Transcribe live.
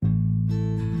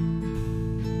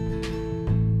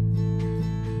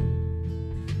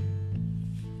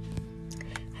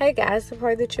Hey guys, I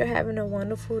pray that you're having a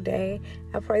wonderful day.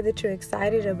 I pray that you're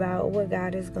excited about what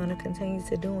God is going to continue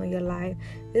to do in your life.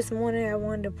 This morning I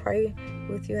wanted to pray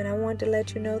with you, and I wanted to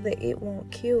let you know that it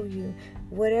won't kill you.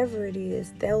 Whatever it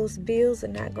is, those bills are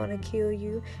not going to kill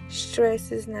you.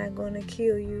 Stress is not going to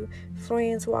kill you.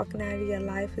 Friends walking out of your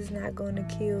life is not going to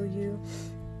kill you.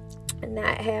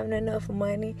 Not having enough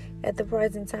money at the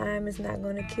present time is not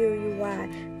going to kill you. Why?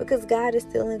 Because God is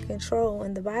still in control,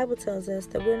 and the Bible tells us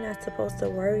that we're not supposed to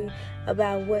worry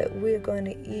about what we're going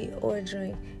to eat or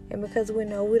drink. And because we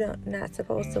know we're not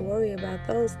supposed to worry about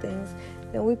those things,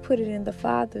 then we put it in the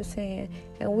Father's hand,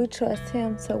 and we trust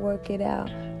Him to work it out.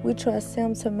 We trust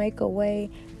Him to make a way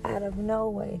out of no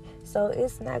way. So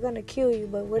it's not going to kill you,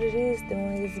 but what it is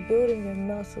doing is building your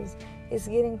muscles. It's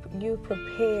getting you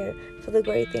prepared for the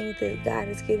great things that God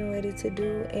is getting ready to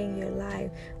do in your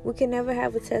life. We can never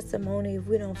have a testimony if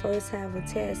we don't first have a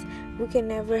test. We can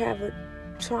never have a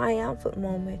triumphant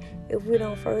moment if we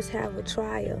don't first have a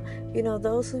trial. You know,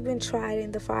 those who've been tried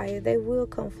in the fire, they will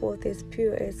come forth as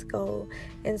pure as gold.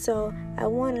 And so I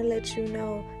want to let you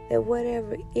know that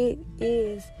whatever it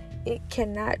is, it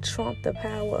cannot trump the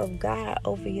power of God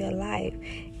over your life.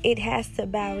 It has to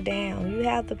bow down. You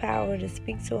have the power to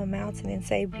speak to a mountain and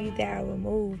say, "Be thou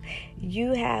removed."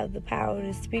 You have the power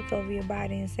to speak over your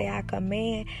body and say, "I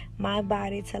command my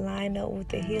body to line up with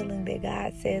the healing that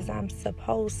God says I'm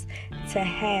supposed to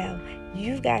have."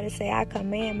 You've got to say, "I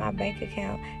command my bank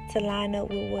account to line up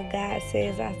with what God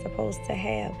says I'm supposed to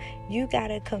have." You got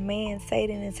to command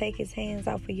Satan to take his hands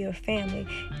off of your family.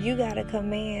 You got to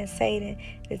command Satan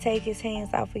to take his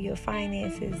hands off of your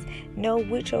finances. No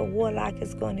witch or warlock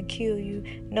is going to kill you.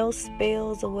 No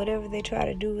spells or whatever they try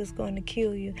to do is going to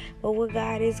kill you. But what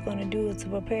God is going to do is to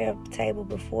prepare a table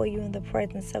before you in the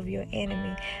presence of your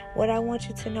enemy. What I want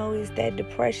you to know is that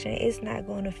depression is not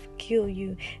going to kill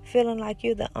you. Feeling like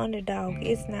you're the underdog,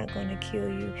 it's not going to kill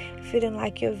you. Feeling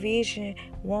like your vision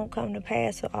won't come to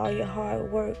pass with all your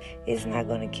hard work, it's not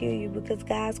going to kill you, because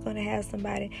God's going to have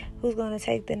somebody who's going to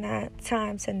take the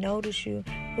time to notice you,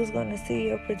 who's going to see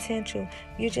your potential.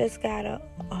 You just got to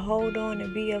hold on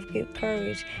and be of good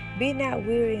courage. Be not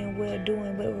weary in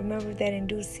well-doing, but remember that in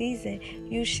due season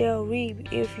you shall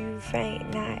reap if you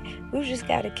faint not. We've just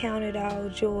got to count it all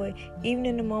joy, even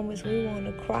in the moments we want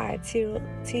to cry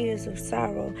tears of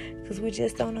sorrow, because we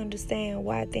just don't understand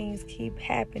why things keep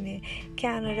happening.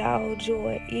 Count it all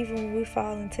joy, even when we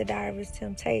fall into diverse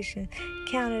temptations.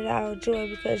 Count it all joy,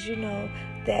 because you know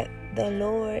that the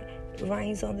Lord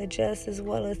reigns on the just as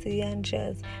well as the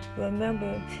unjust.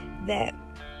 Remember that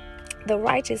the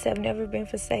righteous have never been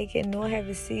forsaken, nor have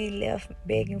his seed left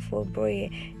begging for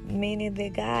bread, meaning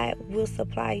that God will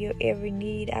supply your every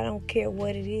need. I don't care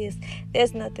what it is.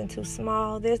 There's nothing too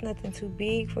small. There's nothing too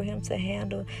big for Him to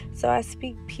handle. So I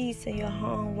speak peace in your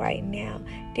home right now.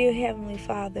 Dear Heavenly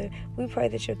Father, we pray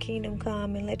that your kingdom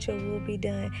come and let your will be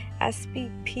done. I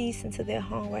speak peace into their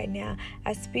home right now.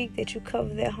 I speak that you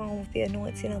cover their home with the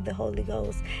anointing of the Holy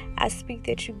Ghost. I speak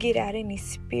that you get out any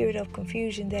spirit of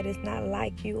confusion that is not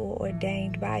like you or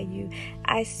ordained by you.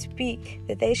 I speak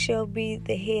that they shall be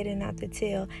the head and not the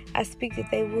tail. I speak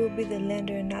that they will be the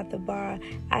lender and not the borrower.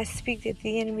 I speak that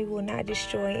the enemy will not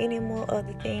destroy any more of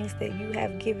the things that you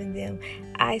have given them.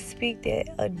 I speak that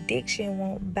addiction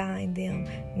won't bind them.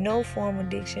 No form of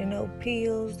addiction, no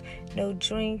pills, no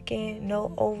drinking,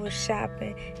 no over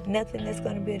shopping, nothing that's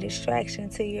going to be a distraction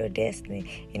to your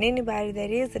destiny. And anybody that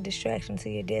is a distraction to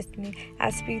your destiny, I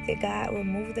speak that God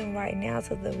remove them right now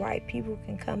so the right people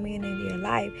can come in your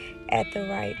life at the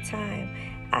right time.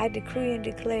 I decree and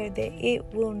declare that it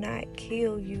will not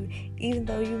kill you, even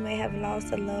though you may have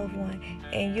lost a loved one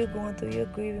and you're going through your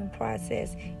grieving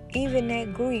process. Even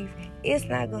that grief, it's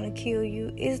not going to kill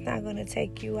you. It's not going to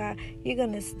take you out. You're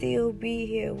going to still be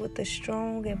here with a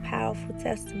strong and powerful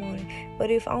testimony.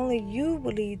 But if only you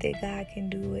believe that God can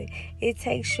do it, it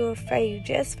takes your faith,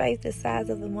 just faith the size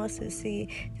of the mustard seed,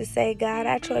 to say, "God,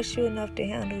 I trust you enough to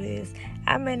handle this.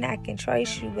 I may not can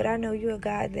trace you, but I know you're a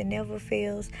God that never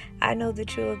fails. I know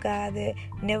that you're a God that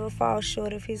never falls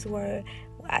short of His word."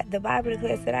 The Bible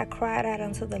declares that I cried out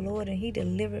unto the Lord and He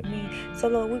delivered me. So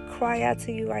Lord, we cry out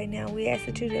to you right now. We ask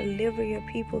that you deliver your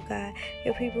people, God.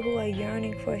 Your people who are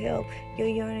yearning for help.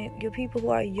 Your people who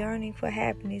are yearning for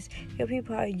happiness. Your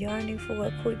people who are yearning for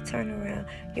a quick turnaround.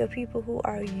 Your people who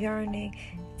are yearning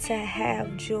to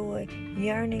have joy,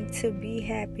 yearning to be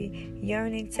happy,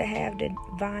 yearning to have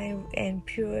divine and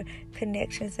pure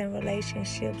connections and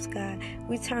relationships, God.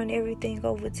 We turn everything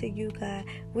over to you, God.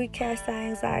 We cast our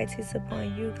anxieties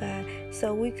upon you, God,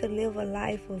 so we could live a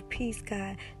life of peace,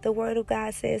 God. The word of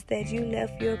God says that you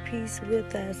left your peace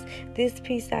with us. This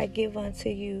peace I give unto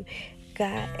you.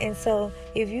 God. And so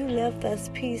if you left us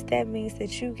peace, that means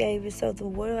that you gave it, so the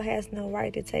world has no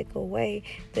right to take away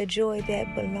the joy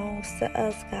that belongs to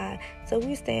us, God. So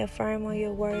we stand firm on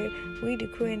your word. We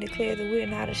decree and declare that we are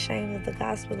not ashamed of the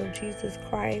gospel of Jesus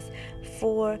Christ,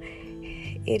 for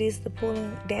it is the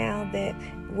pulling down that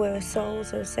where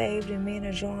souls are saved and men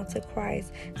are drawn to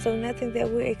Christ. So nothing that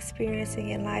we're experiencing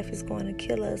in life is going to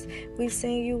kill us. We've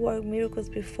seen you work miracles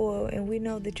before, and we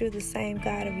know that you're the same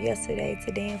God of yesterday,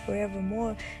 today, and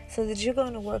forevermore, so that you're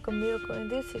going to work a miracle in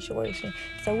this situation.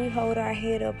 So we hold our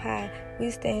head up high.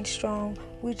 We stand strong.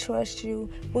 We trust you.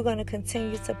 We're going to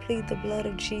continue to plead the blood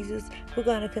of Jesus. We're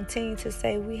going to continue to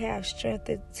say we have strength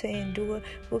to endure.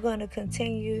 We're going to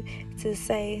continue to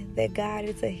say that God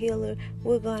is a healer.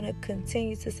 We're going to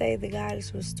continue to say that God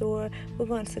is restorer. We're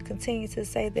going to continue to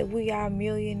say that we are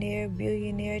millionaire,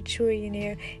 billionaire,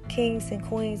 trillionaire, kings and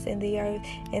queens in the earth,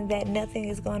 and that nothing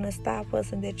is going to stop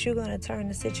us, and that you're going to turn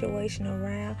the situation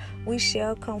around. We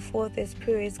shall come forth as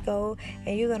pure as gold,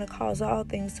 and you're going to cause all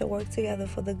things to work together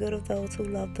for the good of those who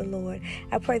love the Lord.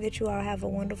 I pray that you all have a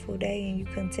wonderful day, and you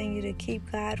continue to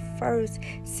keep God first.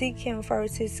 Seek him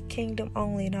first, his kingdom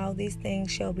only, and all these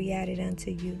things shall be added unto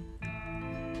you.